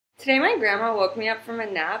Today my grandma woke me up from a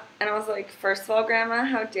nap and I was like, first of all, Grandma,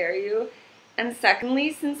 how dare you? And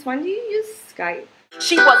secondly, since when do you use Skype?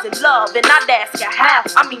 She was in love and I'd ask her how.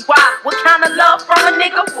 I mean why? What kind of love from a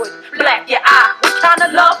nigga would black your eye? What kind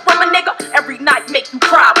of love from a nigga every night make you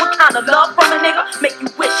cry? What kind of love from a nigga make you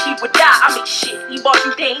wish he would die? I mean shit, he bought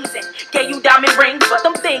you things and gave you diamond rings, but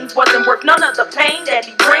them things wasn't worth none of the pain that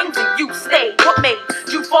he brings, and you stayed. What made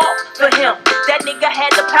you fall for him? That nigga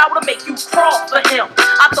had the power to make you crawl for him.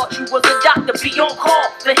 I thought you was a doctor, be on call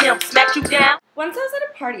for him. Smacked you down. Once I was at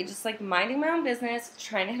a party, just like minding my own business,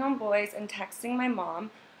 trying to hit on boys and texting my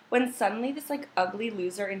mom, when suddenly this like ugly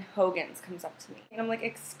loser in Hogan's comes up to me. And I'm like,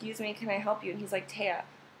 excuse me, can I help you? And he's like, Taya,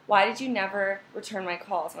 why did you never return my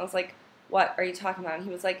calls? And I was like, what are you talking about? And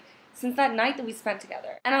he was like, since that night that we spent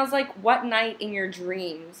together. And I was like, what night in your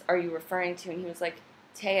dreams are you referring to? And he was like,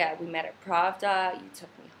 Taya, we met at Pravda, you took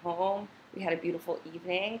me home, we had a beautiful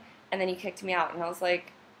evening, and then you kicked me out. And I was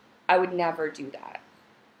like, I would never do that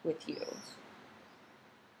with you.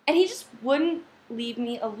 And he just wouldn't leave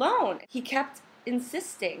me alone. He kept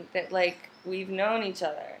insisting that, like, we've known each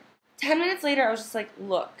other. 10 minutes later, I was just like,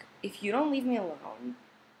 look, if you don't leave me alone,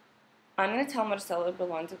 I'm going to tell Marcelo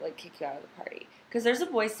Belon to, like, kick you out of the party. Because there's a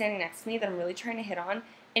boy standing next to me that I'm really trying to hit on,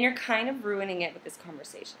 and you're kind of ruining it with this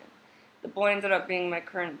conversation. The boy ended up being my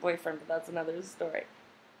current boyfriend, but that's another story.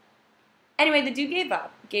 Anyway, the dude gave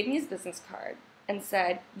up, gave me his business card, and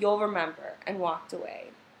said, you'll remember, and walked away.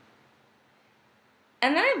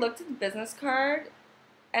 And then I looked at the business card,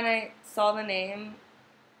 and I saw the name,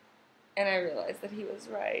 and I realized that he was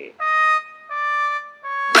right.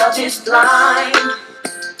 Love is blind,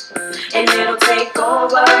 and it'll take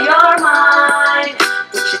over your mind.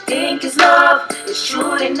 What you think is love is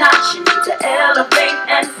truly not. You need to elevate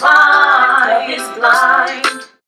and find. Love is blind.